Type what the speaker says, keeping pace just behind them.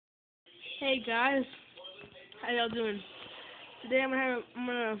Hey guys, how y'all doing? Today I'm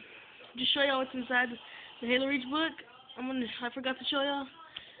gonna just show y'all what's inside the Halo Reach book. I forgot to show y'all.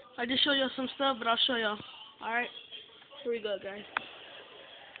 I just showed y'all some stuff, but I'll show y'all. All right, here we go, guys.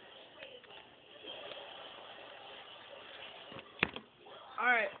 All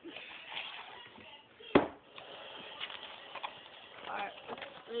right,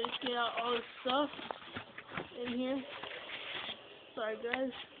 let's get out all this stuff in here. Sorry,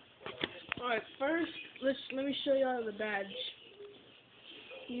 guys. All right, first let me show y'all the badge.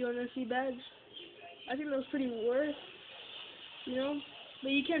 You wanna see badge? I think that was pretty worth, but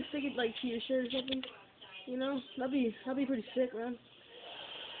you can't stick it like to your shirt or something. That'd be pretty sick, man.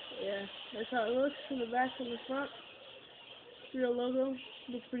 Yeah, that's how it looks in the back and the front. Real logo.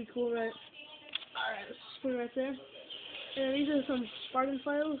 Looks pretty cool, right? Alright, let's just put it right there. And these are some Spartan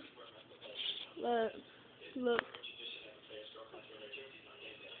files. Look.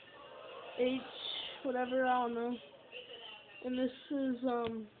 H, whatever, I don't know. And this is,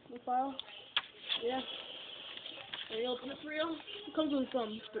 the file. Yeah. And you open it for real. It comes with,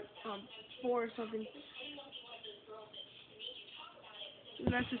 4 or something.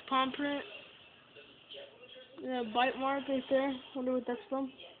 And that's his palm print. Yeah, bite mark right there. Wonder what that's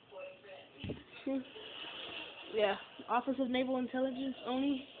from. See? Yeah. Office of Naval Intelligence,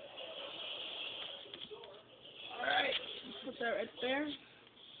 ONI. Alright. Put that right there.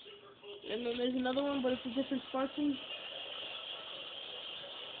 And then there's another one, but it's a different Spartan.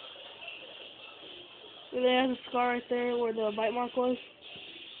 And it has a scar right there where the bite mark was.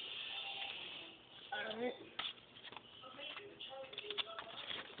 Alright.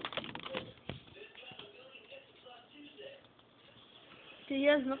 He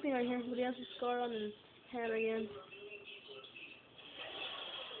has nothing right here, but he has a scar on his hand again.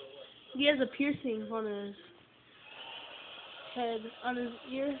 He has a piercing on his head, on his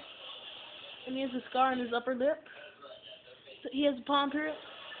ear, and he has a scar on his upper lip. So he has a palm print.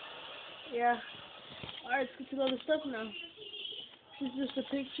 Yeah. Alright, let's get to the other stuff now. This is just a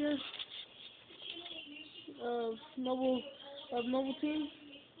picture of Noble Team.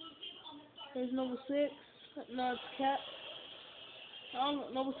 There's Noble 6. No, it's Cat. Oh,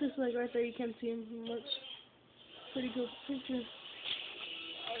 Noble 6 is like right there. You can't see him much. Pretty good picture.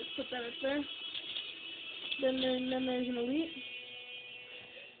 Alright, let's put that right there. Then there's an Elite.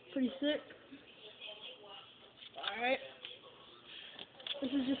 Pretty sick. Alright.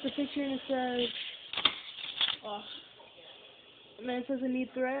 This is just a picture and it says, and then it says a need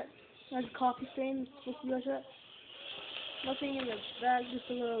threat. That's a coffee stain. It's supposed to be like that. Nothing in the bag, just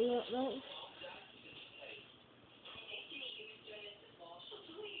a little note.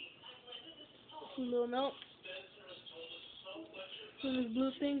 Just a little note. And this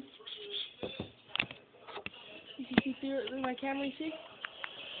blue thing. You can see through it in my camera, you see?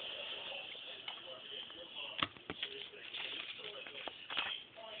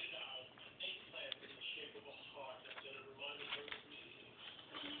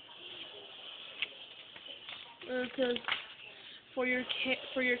 It says for your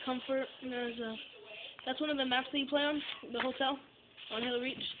comfort. And that's one of the maps that you play on, the hotel on Halo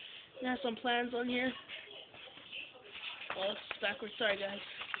Reach. It has some plans on here. Oh, it's backwards. Sorry, guys.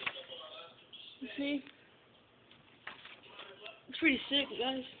 You see? It's pretty sick,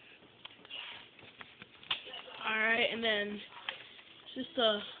 guys. Alright, and then it's just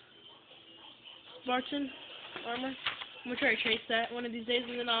a Spartan armor. I'm gonna try to trace that one of these days,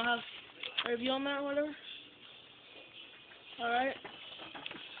 and then I'll have a review on that or whatever. Alright.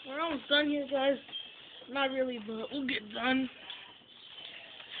 We're almost done here, guys. Not really, but we'll get done.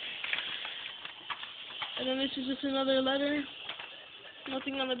 And then this is just another letter.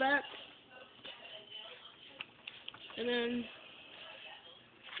 Nothing on the back. And then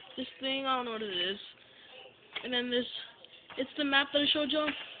this thing, I don't know what it is. And then this, it's the map that I showed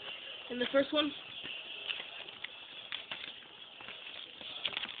y'all in the first one.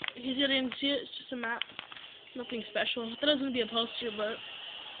 If you didn't see it, it's just a map. Nothing special. I thought it was going to be a poster, but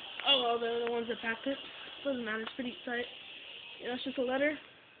oh well, they're the ones that packed it. Doesn't matter, it's pretty tight. It's just a letter,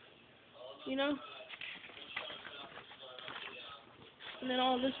 And then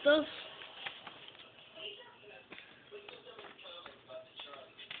all this stuff.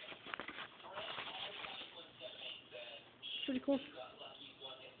 Pretty cool.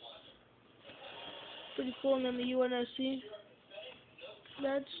 Pretty cool, and then the UNSC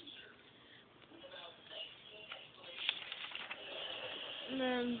badge. And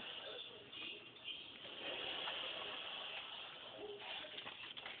then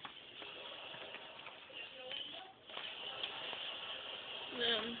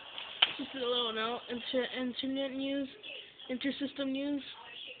just a little note, internet news, intersystem news.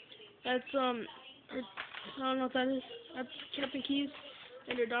 That's I don't know what that is. That's Captain Keys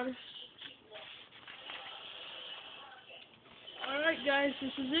and your daughter. Alright guys,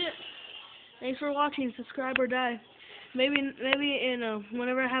 this is it. Thanks for watching. Subscribe or die. Maybe in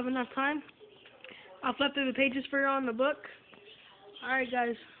whenever I have enough time, I'll flip through the pages for you on the book. Alright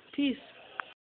guys, peace.